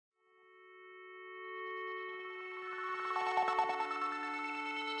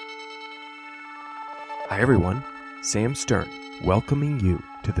Hi everyone, Sam Stern, welcoming you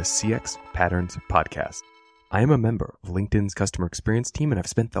to the CX Patterns Podcast. I am a member of LinkedIn's customer experience team and I've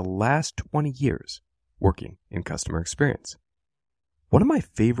spent the last 20 years working in customer experience. One of my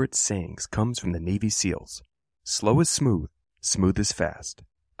favorite sayings comes from the Navy SEALs. Slow is smooth, smooth is fast.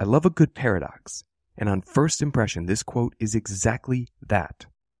 I love a good paradox, and on first impression, this quote is exactly that.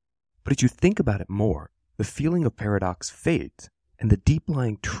 But as you think about it more, the feeling of paradox fades, and the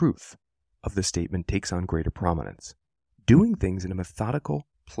deep-lying truth of the statement takes on greater prominence. Doing things in a methodical,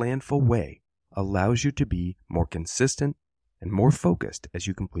 planful way allows you to be more consistent and more focused as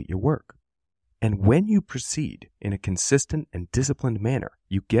you complete your work. And when you proceed in a consistent and disciplined manner,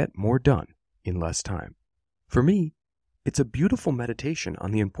 you get more done in less time. For me, it's a beautiful meditation on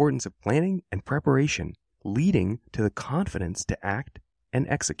the importance of planning and preparation, leading to the confidence to act and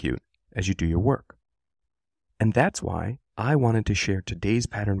execute as you do your work. And that's why I wanted to share today's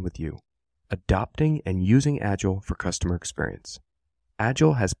pattern with you, adopting and using Agile for customer experience.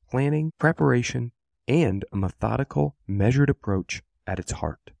 Agile has planning, preparation, and a methodical, measured approach at its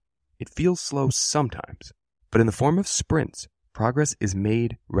heart. It feels slow sometimes, but in the form of sprints, progress is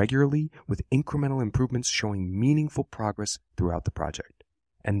made regularly with incremental improvements showing meaningful progress throughout the project.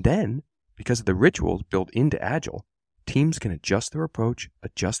 And then, because of the rituals built into Agile, teams can adjust their approach,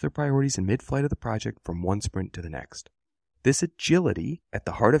 adjust their priorities in mid-flight of the project from one sprint to the next. This agility at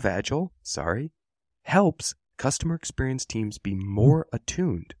the heart of Agile, helps customer experience teams be more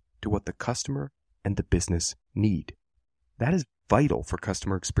attuned to what the customer and the business need. That is vital for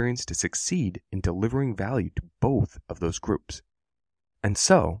customer experience to succeed in delivering value to both of those groups. And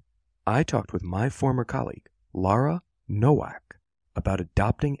so, I talked with my former colleague, Lara Nowak, about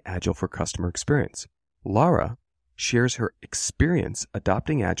adopting Agile for customer experience. Lara shares her experience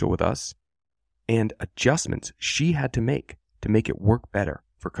adopting Agile with us and adjustments she had to make it work better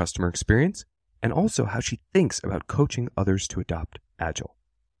for customer experience, and also how she thinks about coaching others to adopt Agile.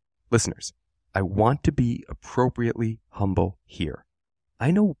 Listeners, I want to be appropriately humble here.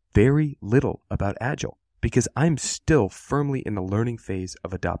 I know very little about Agile because I'm still firmly in the learning phase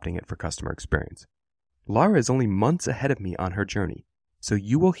of adopting it for customer experience. Lara is only months ahead of me on her journey, so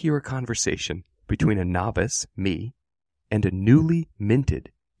you will hear a conversation between a novice, me, and a newly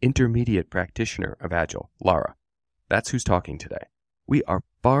minted intermediate practitioner of Agile, Lara. That's who's talking today. We are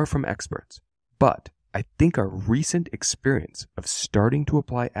far from experts, but I think our recent experience of starting to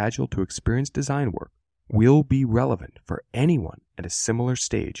apply Agile to experience design work will be relevant for anyone at a similar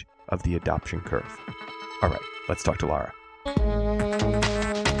stage of the adoption curve. All right, let's talk to Lara.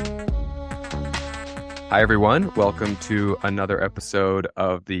 Hi, everyone. Welcome to another episode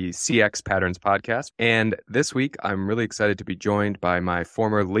of the CX Patterns Podcast. And this week, I'm really excited to be joined by my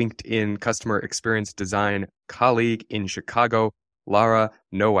former LinkedIn customer experience design colleague in Chicago, Lara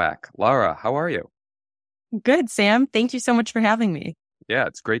Nowak. Lara, how are you? Good, Sam. Thank you so much for having me. Yeah,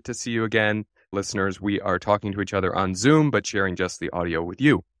 it's great to see you again. Listeners, we are talking to each other on Zoom, but sharing just the audio with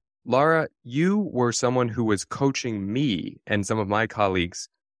you. Lara, you were someone who was coaching me and some of my colleagues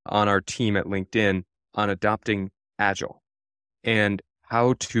on our team at LinkedIn on adopting Agile and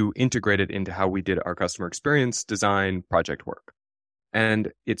how to integrate it into how we did our customer experience design project work.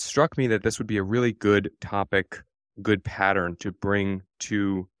 And it struck me that this would be a really good topic, good pattern to bring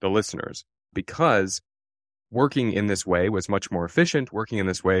to the listeners, because working in this way was much more efficient. Working in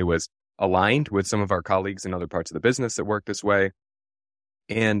this way was aligned with some of our colleagues in other parts of the business that work this way.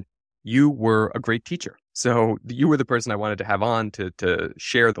 And you were a great teacher. So you were the person I wanted to have on to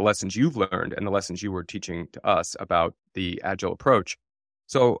share the lessons you've learned and the lessons you were teaching to us about the Agile approach.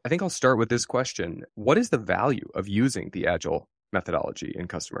 So I think I'll start with this question. What is the value of using the Agile methodology in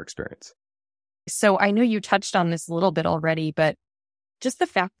customer experience? So I know you touched on this a little bit already, but just the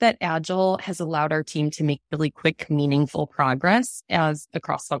fact that Agile has allowed our team to make really quick, meaningful progress as a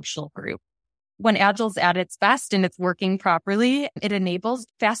cross-functional group. When Agile's at its best and it's working properly, it enables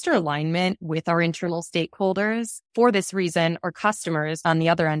faster alignment with our internal stakeholders. For this reason, our customers on the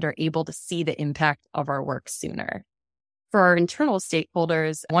other end are able to see the impact of our work sooner. For our internal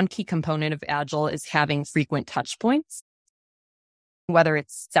stakeholders, one key component of Agile is having frequent touch points, whether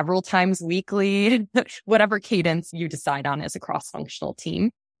it's several times weekly, whatever cadence you decide on as a cross-functional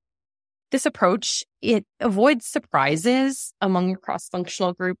team. This approach, it avoids surprises among your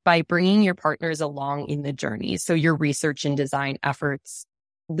cross-functional group by bringing your partners along in the journey. So your research and design efforts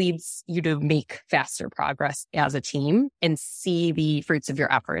leads you to make faster progress as a team and see the fruits of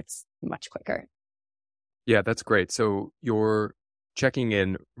your efforts much quicker. Yeah, that's great. So you're checking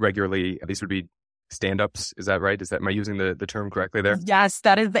in regularly. These would be stand-ups. Is that right? Am I using the term correctly there? Yes,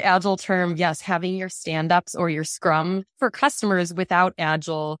 that is the Agile term. Yes, having your stand-ups or your Scrum. For customers without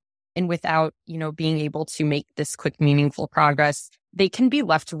Agile, And without, being able to make this quick, meaningful progress, they can be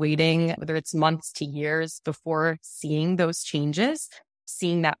left waiting, whether it's months to years before seeing those changes,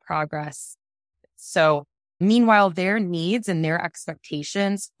 seeing that progress. So meanwhile, their needs and their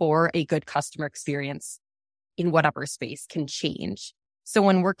expectations for a good customer experience in whatever space can change. So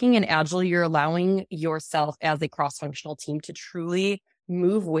when working in Agile, you're allowing yourself as a cross-functional team to truly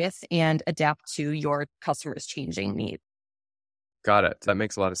move with and adapt to your customers' changing needs. Got it. That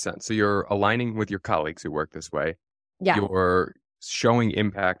makes a lot of sense. So you're aligning with your colleagues who work this way. Yeah. You're showing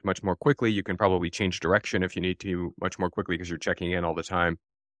impact much more quickly. You can probably change direction if you need to much more quickly because you're checking in all the time.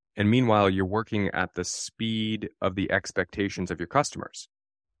 And meanwhile, you're working at the speed of the expectations of your customers,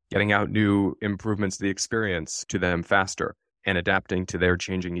 getting out new improvements to the experience to them faster and adapting to their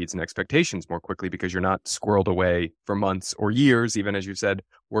changing needs and expectations more quickly because you're not squirreled away for months or years, even as you said,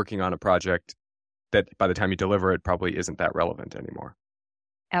 working on a project that by the time you deliver it probably isn't that relevant anymore.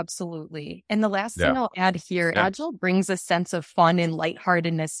 Absolutely. And the last thing I'll add here, Agile brings a sense of fun and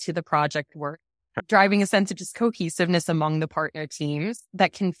lightheartedness to the project work, driving a sense of just cohesiveness among the partner teams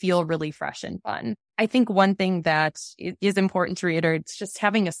that can feel really fresh and fun. I think one thing that is important to reiterate is just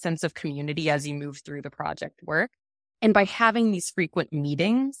having a sense of community as you move through the project work. And by having these frequent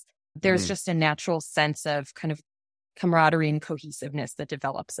meetings, there's just a natural sense of kind of camaraderie and cohesiveness that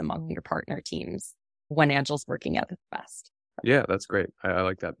develops among your partner teams when Agile's working at its best. Yeah, that's great. I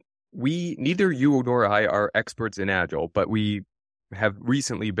like that. Neither you nor I are experts in Agile, but we have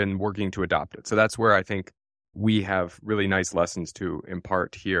recently been working to adopt it. So that's where I think we have really nice lessons to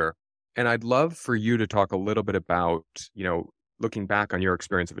impart here. And I'd love for you to talk a little bit about, looking back on your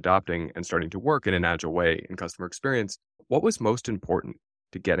experience of adopting and starting to work in an Agile way in customer experience, what was most important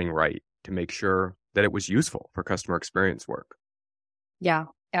to getting right to make sure that it was useful for customer experience work? Yeah,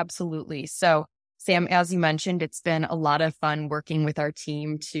 absolutely. So Sam, as you mentioned, it's been a lot of fun working with our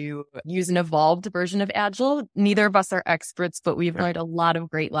team to use an evolved version of Agile. Neither of us are experts, but we've learned a lot of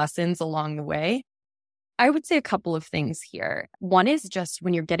great lessons along the way. I would say a couple of things here. One is just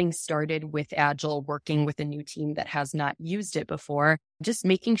when you're getting started with Agile, working with a new team that has not used it before, just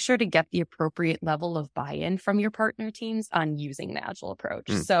making sure to get the appropriate level of buy-in from your partner teams on using the Agile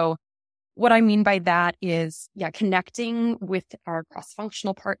approach. So what I mean by that is, connecting with our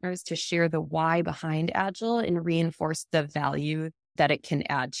cross-functional partners to share the why behind Agile and reinforce the value that it can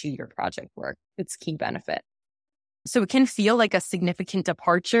add to your project work. It's key benefit. So it can feel like a significant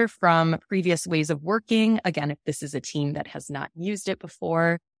departure from previous ways of working. Again, if this is a team that has not used it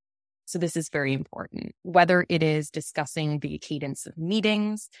before. So this is very important, whether it is discussing the cadence of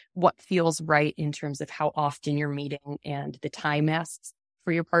meetings, what feels right in terms of how often you're meeting and the time asks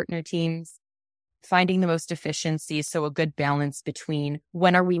for your partner teams, finding the most efficiency. So a good balance between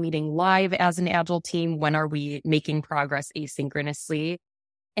when are we meeting live as an Agile team? When are we making progress asynchronously?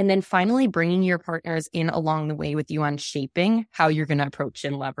 And then finally bringing your partners in along the way with you on shaping how you're going to approach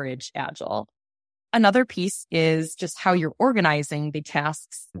and leverage Agile. Another piece is just how you're organizing the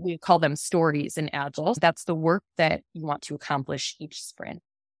tasks. We call them stories in Agile. That's the work that you want to accomplish each sprint.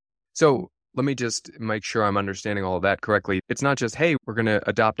 So let me just make sure I'm understanding all of that correctly. It's not just, hey, we're going to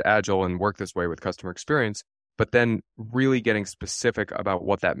adopt Agile and work this way with customer experience, but then really getting specific about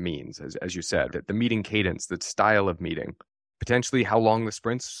what that means, as you said, the meeting cadence, the style of meeting, potentially how long the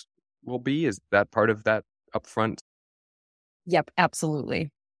sprints will be. Is that part of that upfront? Yep, absolutely.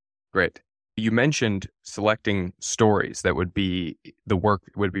 Great. You mentioned selecting stories that would be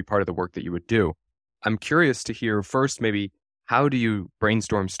part of the work that you would do. I'm curious to hear first, maybe, how do you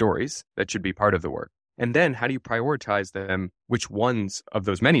brainstorm stories that should be part of the work? And then how do you prioritize them? Which ones of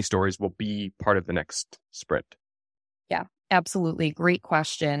those many stories will be part of the next sprint? Yeah, absolutely. Great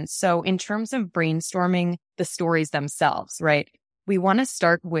question. So in terms of brainstorming the stories themselves, right, we want to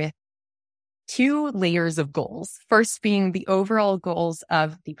start with 2 layers of goals. First being the overall goals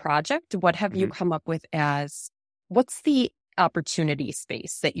of the project. What have you come up with as what's the opportunity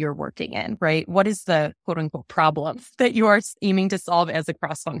space that you're working in, right? What is the quote unquote problem that you are aiming to solve as a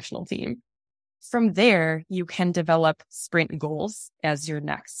cross-functional team? From there, you can develop sprint goals as your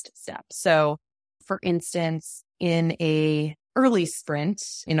next step. So for instance, in a early sprint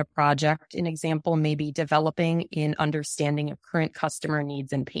in a project, an example may be developing an understanding of current customer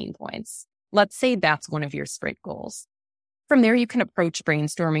needs and pain points. Let's say that's one of your sprint goals. From there, you can approach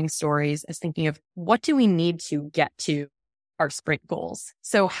brainstorming stories as thinking of what do we need to get to our sprint goals?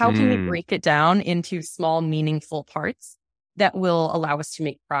 So how can we break it down into small, meaningful parts that will allow us to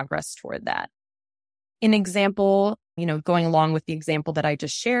make progress toward that? An example, going along with the example that I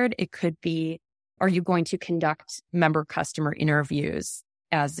just shared, it could be, are you going to conduct member customer interviews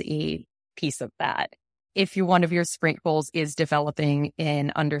as a piece of that? If one of your sprint goals is developing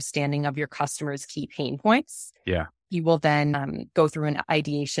an understanding of your customers' key pain points, Yeah. you will then go through an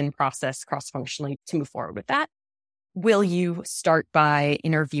ideation process cross-functionally to move forward with that. Will you start by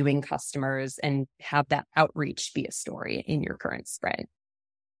interviewing customers and have that outreach be a story in your current sprint?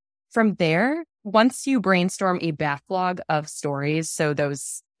 From there, once you brainstorm a backlog of stories, so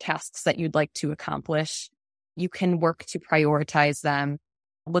those tasks that you'd like to accomplish, you can work to prioritize them.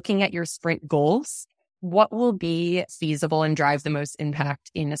 Looking at your sprint goals, what will be feasible and drive the most impact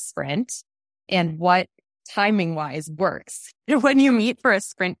in a sprint, and what timing-wise works. When you meet for a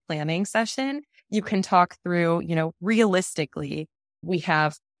sprint planning session, you can talk through, realistically, we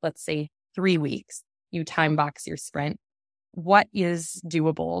have, let's say, 3 weeks. You time box your sprint. What is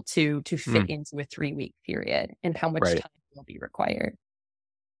doable to fit into a 3-week period, and how much time will be required?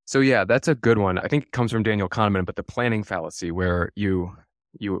 So yeah, that's a good one. I think it comes from Daniel Kahneman, but the planning fallacy, where you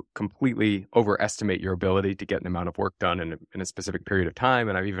completely overestimate your ability to get an amount of work done in a specific period of time.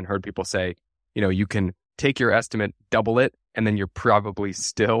 And I've even heard people say, you can take your estimate, double it, and then you're probably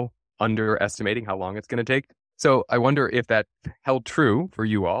still underestimating how long it's going to take. So I wonder if that held true for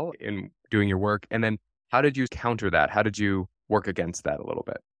you all in doing your work. And then how did you counter that? How did you work against that a little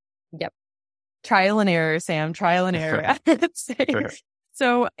bit? Yep. Trial and error, Sam, trial and error. I would say.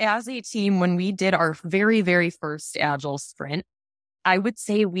 So as a team, when we did our very, very first Agile sprint, I would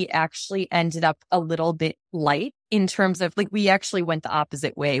say we actually ended up a little bit light in terms of we actually went the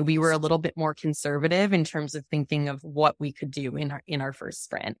opposite way. We were a little bit more conservative in terms of thinking of what we could do in our first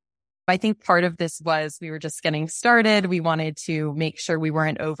sprint. I think part of this was we were just getting started. We wanted to make sure we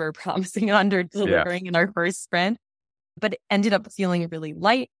weren't over promising and under delivering in our first sprint, but it ended up feeling really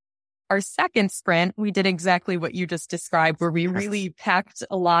light. Our second sprint, we did exactly what you just described, where we really packed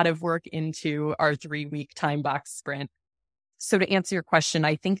a lot of work into our 3-week time box sprint. So to answer your question,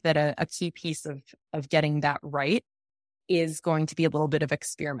 I think that a key piece of getting that right is going to be a little bit of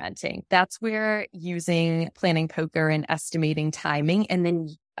experimenting. That's where using planning poker and estimating timing and then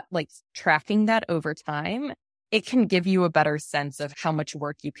tracking that over time, it can give you a better sense of how much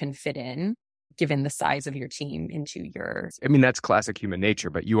work you can fit in, given the size of your team into your... I mean, that's classic human nature,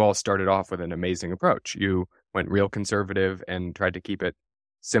 but you all started off with an amazing approach. You went real conservative and tried to keep it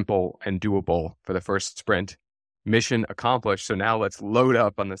simple and doable for the first sprint. Mission accomplished. So now let's load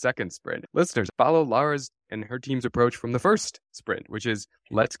up on the second sprint. Listeners, follow Lara's and her team's approach from the first sprint, which is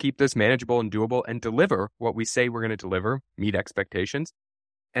let's keep this manageable and doable and deliver what we say we're going to deliver, meet expectations.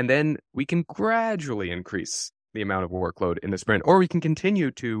 And then we can gradually increase the amount of workload in the sprint, or we can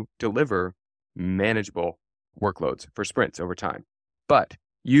continue to deliver manageable workloads for sprints over time. But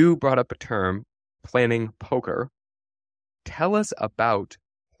you brought up a term, planning poker. Tell us about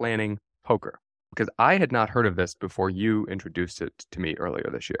planning poker, because I had not heard of this before you introduced it to me earlier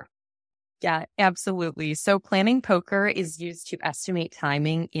this year. Yeah, absolutely. So planning poker is used to estimate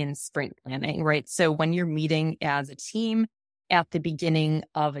timing in sprint planning, right? So when you're meeting as a team at the beginning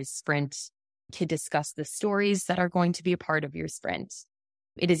of a sprint to discuss the stories that are going to be a part of your sprint,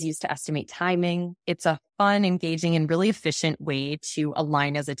 it is used to estimate timing. It's a fun, engaging, and really efficient way to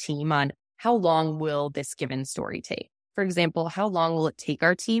align as a team on how long will this given story take. For example, how long will it take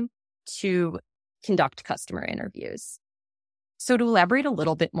our team to conduct customer interviews? So to elaborate a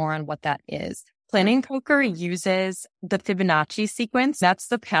little bit more on what that is, planning poker uses the Fibonacci sequence. That's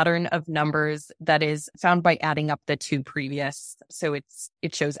the pattern of numbers that is found by adding up the two previous. So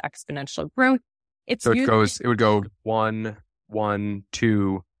it shows exponential growth. It would go 1, 1,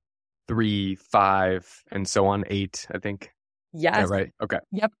 2, 3, 5, and so on, 8, I think. Yes. Yeah, right. Okay.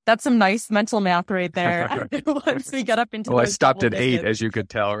 Yep. That's some nice mental math right there. Once we get up into I stopped at 8, as you could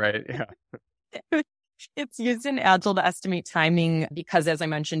tell, right? Yeah. It's used in Agile to estimate timing because, as I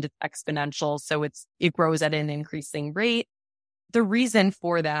mentioned, it's exponential. So it grows at an increasing rate. The reason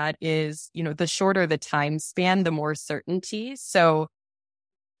for that is, the shorter the time span, the more certainty. So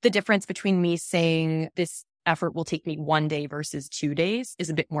the difference between me saying this effort will take me 1 day versus 2 days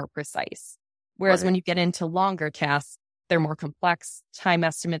is a bit more precise. Whereas when you get into longer tasks, they're more complex. Time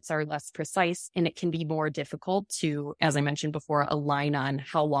estimates are less precise, and it can be more difficult to, as I mentioned before, align on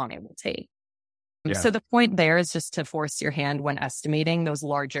how long it will take. Yeah. So the point there is just to force your hand when estimating those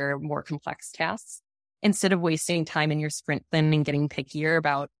larger, more complex tasks, instead of wasting time in your sprint planning and getting pickier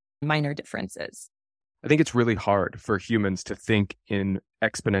about minor differences. I think it's really hard for humans to think in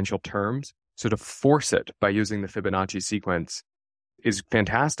exponential terms. So to force it by using the Fibonacci sequence is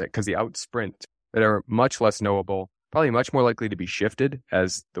fantastic, because the out sprint that are much less knowable, probably much more likely to be shifted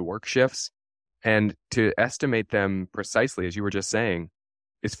as the work shifts. And to estimate them precisely, as you were just saying,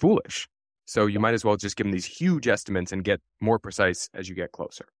 is foolish. So you might as well just give them these huge estimates and get more precise as you get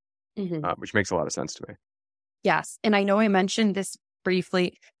closer. which makes a lot of sense to me. Yes. And I know I mentioned this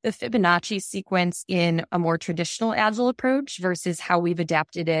briefly, the Fibonacci sequence in a more traditional Agile approach versus how we've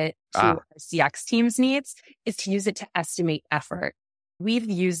adapted it to our CX team's needs is to use it to estimate effort. We've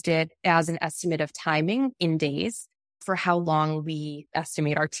used it as an estimate of timing in days for how long we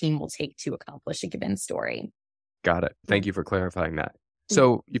estimate our team will take to accomplish a given story. Got it. Thank you for clarifying that.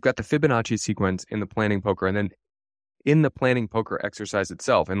 So you've got the Fibonacci sequence in the planning poker, and then in the planning poker exercise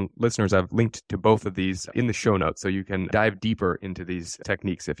itself, and listeners, I've linked to both of these in the show notes, so you can dive deeper into these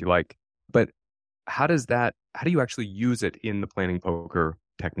techniques if you like. But how do you actually use it in the planning poker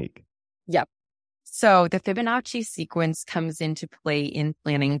technique? Yep. So the Fibonacci sequence comes into play in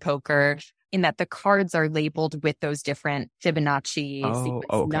planning poker in that the cards are labeled with those different Fibonacci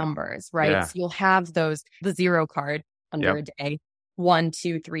sequence numbers, right? Yeah. So you'll have the 0 card under a day, 1,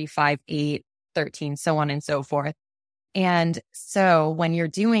 2, 3, 5, 8, 13, so on and so forth. And so when you're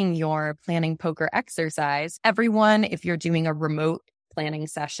doing your planning poker exercise, everyone, if you're doing a remote planning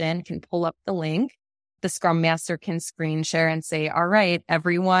session, can pull up the link. The Scrum Master can screen share and say, all right,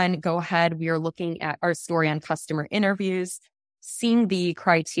 everyone, go ahead. We are looking at our story on customer interviews, seeing the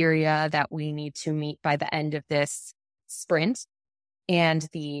criteria that we need to meet by the end of this sprint and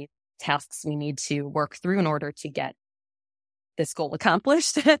the tasks we need to work through in order to get this goal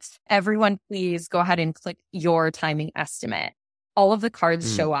accomplished. Everyone, please go ahead and click your timing estimate. All of the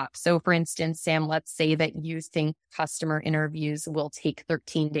cards show up. So for instance, Sam, let's say that you think customer interviews will take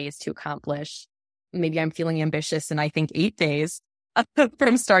 13 days to accomplish. Maybe I'm feeling ambitious and I think 8 days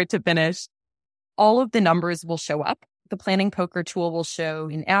from start to finish. All of the numbers will show up. The planning poker tool will show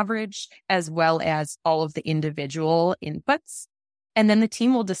an average as well as all of the individual inputs. And then the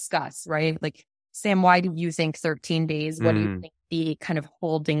team will discuss, right? Like, Sam, why do you think 13 days? What do you think the kind of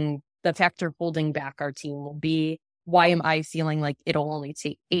the factor holding back our team will be? Why am I feeling like it'll only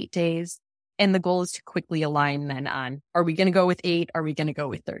take 8 days? And the goal is to quickly align then on, are we going to go with 8? Are we going to go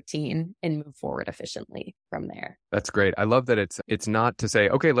with 13 and move forward efficiently from there? That's great. I love that it's not to say,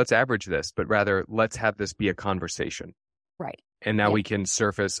 okay, let's average this, but rather let's have this be a conversation. Right. And now we can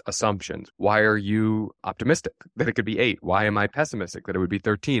surface assumptions. Why are you optimistic that it could be 8? Why am I pessimistic that it would be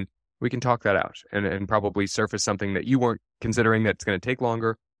 13? We can talk that out and probably surface something that you weren't considering that's going to take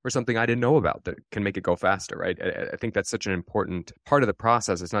longer, or something I didn't know about that can make it go faster, right? I think that's such an important part of the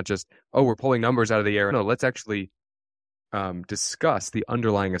process. It's not just, oh, we're pulling numbers out of the air. No, let's actually discuss the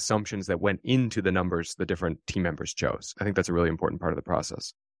underlying assumptions that went into the numbers the different team members chose. I think that's a really important part of the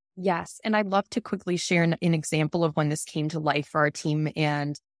process. Yes. And I'd love to quickly share an example of when this came to life for our team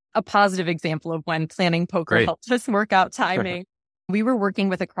and a positive example of when planning poker helped us work out timing. We were working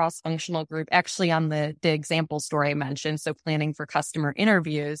with a cross-functional group actually on the example story I mentioned, so planning for customer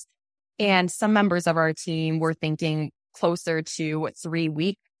interviews. And some members of our team were thinking closer to a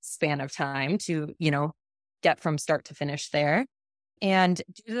 3-week span of time to, get from start to finish there. And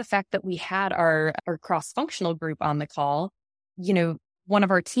due to the fact that we had our cross-functional group on the call, one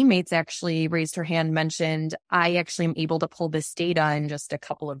of our teammates actually raised her hand, mentioned, I actually am able to pull this data in just a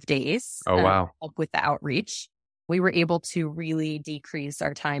couple of days. Oh, wow. Help with the outreach. We were able to really decrease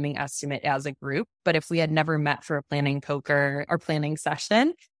our timing estimate as a group. But if we had never met for a planning poker or planning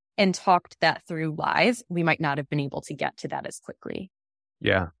session and talked that through live, we might not have been able to get to that as quickly.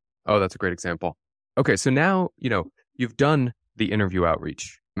 Yeah. Oh, that's a great example. Okay. So now, you've done the interview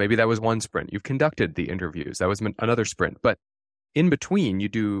outreach. Maybe that was one sprint. You've conducted the interviews. That was another sprint. But in between, you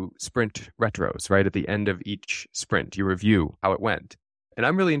do sprint retros, right? At the end of each sprint, you review how it went. And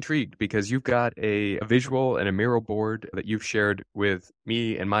I'm really intrigued because you've got a visual and a Miro board that you've shared with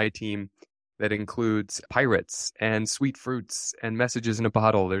me and my team that includes pirates and sweet fruits and messages in a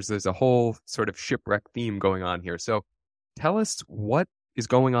bottle. There's a whole sort of shipwreck theme going on here. So tell us what is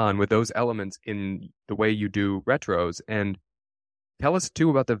going on with those elements in the way you do retros, and tell us too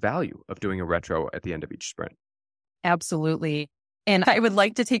about the value of doing a retro at the end of each sprint. Absolutely. And I would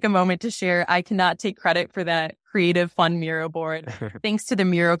like to take a moment to share, I cannot take credit for that creative, fun Miro board. Thanks to the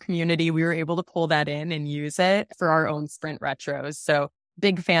Miro community, we were able to pull that in and use it for our own sprint retros. So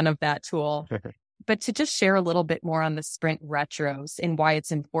big fan of that tool. But to just share a little bit more on the sprint retros and why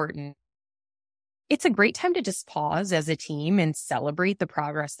it's important, it's a great time to just pause as a team and celebrate the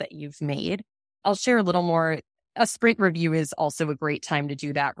progress that you've made. I'll share a little more. A sprint review is also a great time to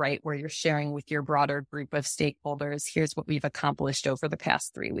do that, right? Where you're sharing with your broader group of stakeholders, here's what we've accomplished over the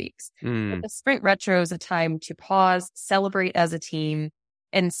past 3 weeks. But the sprint retro is a time to pause, celebrate as a team,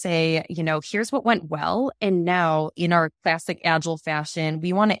 and say, here's what went well. And now in our classic Agile fashion,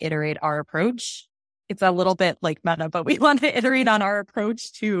 we want to iterate our approach. It's a little bit like meta, but we want to iterate on our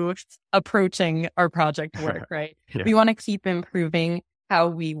approach to approaching our project work, right? Yeah. We want to keep improving how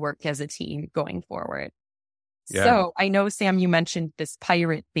we work as a team going forward. Yeah. So I know, Sam, you mentioned this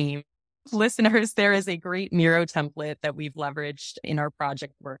pirate theme. Listeners, there is a great Miro template that we've leveraged in our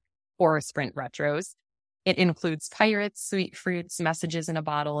project work for sprint retros. It includes pirates, sweet fruits, messages in a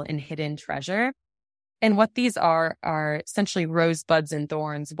bottle, and hidden treasure. And what these are essentially rosebuds and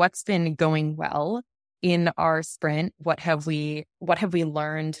thorns. What's been going well in our sprint? What have we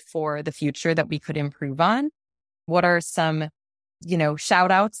learned for the future that we could improve on? What are some,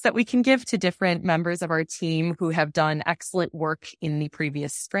 shout outs that we can give to different members of our team who have done excellent work in the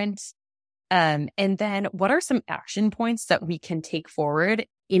previous sprint? And then what are some action points that we can take forward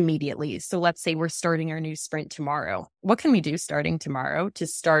immediately? So let's say we're starting our new sprint tomorrow. What can we do starting tomorrow to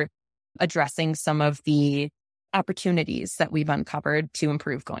start addressing some of the opportunities that we've uncovered to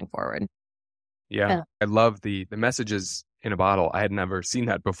improve going forward? Yeah. I love the messages in a bottle. I had never seen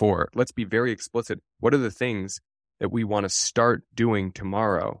that before. Let's be very explicit. What are the things that we want to start doing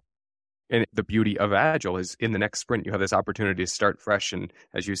tomorrow? And the beauty of Agile is in the next sprint, you have this opportunity to start fresh. And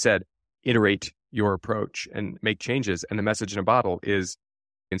as you said, iterate your approach and make changes. And the message in a bottle is,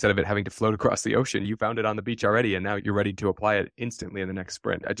 instead of it having to float across the ocean, you found it on the beach already, and now you're ready to apply it instantly in the next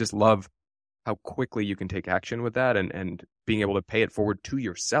sprint. I just love how quickly you can take action with that and being able to pay it forward to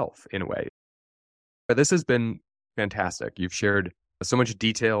yourself in a way. But this has been fantastic. You've shared so much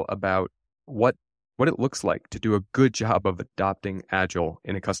detail about what it looks like to do a good job of adopting Agile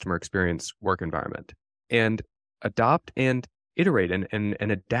in a customer experience work environment, and adopt and iterate and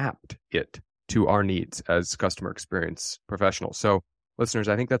adapt it to our needs as customer experience professionals. So listeners,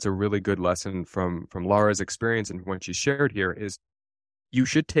 I think that's a really good lesson from Laura's experience and what she shared here is you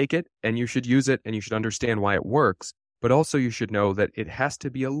should take it and you should use it and you should understand why it works, but also you should know that it has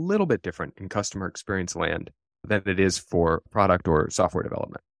to be a little bit different in customer experience land than it is for product or software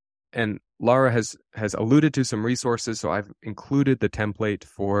development. And Laura has alluded to some resources, so I've included the template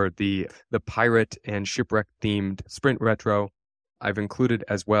for the pirate and shipwreck themed sprint retro. I've included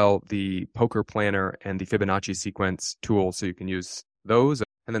as well the poker planner and the Fibonacci sequence tool, so you can use those.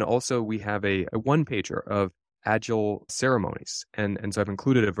 And then also we have a one-pager of Agile ceremonies. And so I've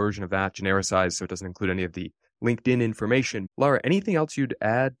included a version of that, genericized, so it doesn't include any of the LinkedIn information. Laura, anything else you'd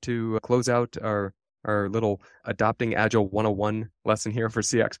add to close out our little Adopting Agile 101 lesson here for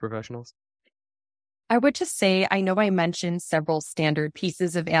CX professionals? I would just say, I know I mentioned several standard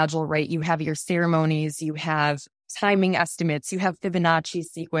pieces of Agile, right? You have your ceremonies, you have timing estimates, you have Fibonacci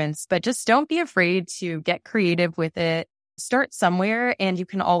sequence, but just don't be afraid to get creative with it. Start somewhere, and you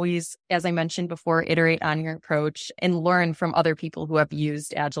can always, as I mentioned before, iterate on your approach and learn from other people who have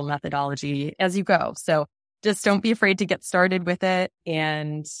used Agile methodology as you go. So just don't be afraid to get started with it.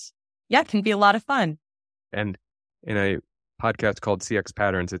 And yeah, it can be a lot of fun. And in a podcast called CX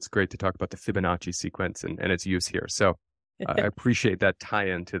Patterns, it's great to talk about the Fibonacci sequence and its use here. So I appreciate that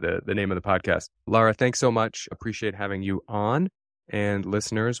tie-in to the name of the podcast. Laura, thanks so much. Appreciate having you on. And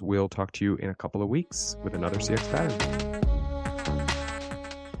listeners, we'll talk to you in a couple of weeks with another CX Pattern.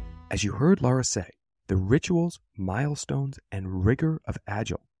 As you heard Laura say, the rituals, milestones, and rigor of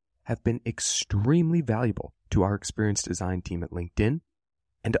Agile have been extremely valuable to our experience design team at LinkedIn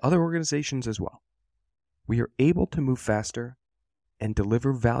and to other organizations as well. We are able to move faster and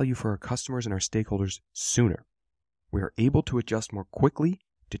deliver value for our customers and our stakeholders sooner. We are able to adjust more quickly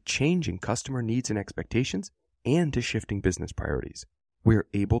to changing customer needs and expectations and to shifting business priorities. We are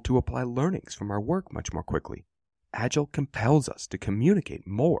able to apply learnings from our work much more quickly. Agile compels us to communicate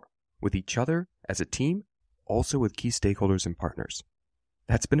more with each other as a team, also with key stakeholders and partners.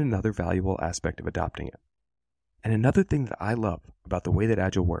 That's been another valuable aspect of adopting it. And another thing that I love about the way that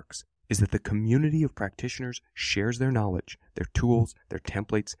Agile works is that the community of practitioners shares their knowledge, their tools, their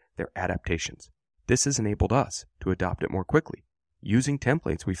templates, their adaptations. This has enabled us to adopt it more quickly, using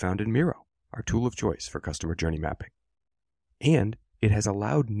templates we found in Miro, our tool of choice for customer journey mapping. And it has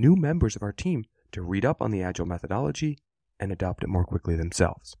allowed new members of our team to read up on the Agile methodology and adopt it more quickly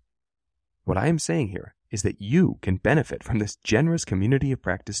themselves. What I am saying here is that you can benefit from this generous community of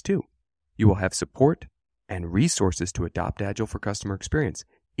practice too. You will have support and resources to adopt Agile for customer experience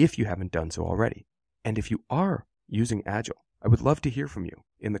if you haven't done so already. And if you are using Agile, I would love to hear from you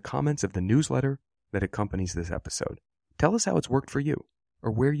in the comments of the newsletter that accompanies this episode. Tell us how it's worked for you,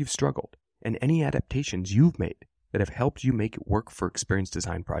 or where you've struggled, and any adaptations you've made that have helped you make it work for experience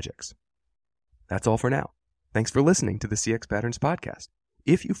design projects. That's all for now. Thanks for listening to the CX Patterns podcast.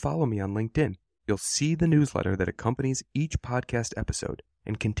 If you follow me on LinkedIn, you'll see the newsletter that accompanies each podcast episode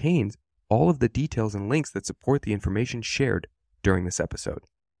and contains all of the details and links that support the information shared during this episode.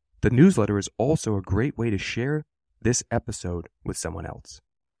 The newsletter is also a great way to share this episode with someone else.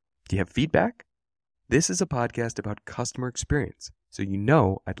 Do you have feedback? This is a podcast about customer experience, So you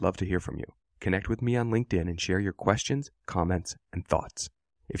know I'd love to hear from you. Connect with me on LinkedIn and share your questions, comments, and thoughts.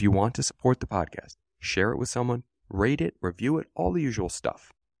 If you want to support the podcast, share it with someone, rate it, review it, all the usual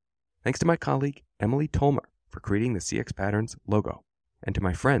stuff. Thanks to my colleague, Emily Tolmer, for creating the CX Patterns logo, and to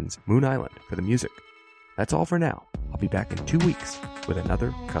my friends, Moon Island, for the music. That's all for now. I'll be back in 2 weeks with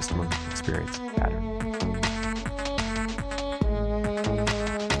another customer experience pattern.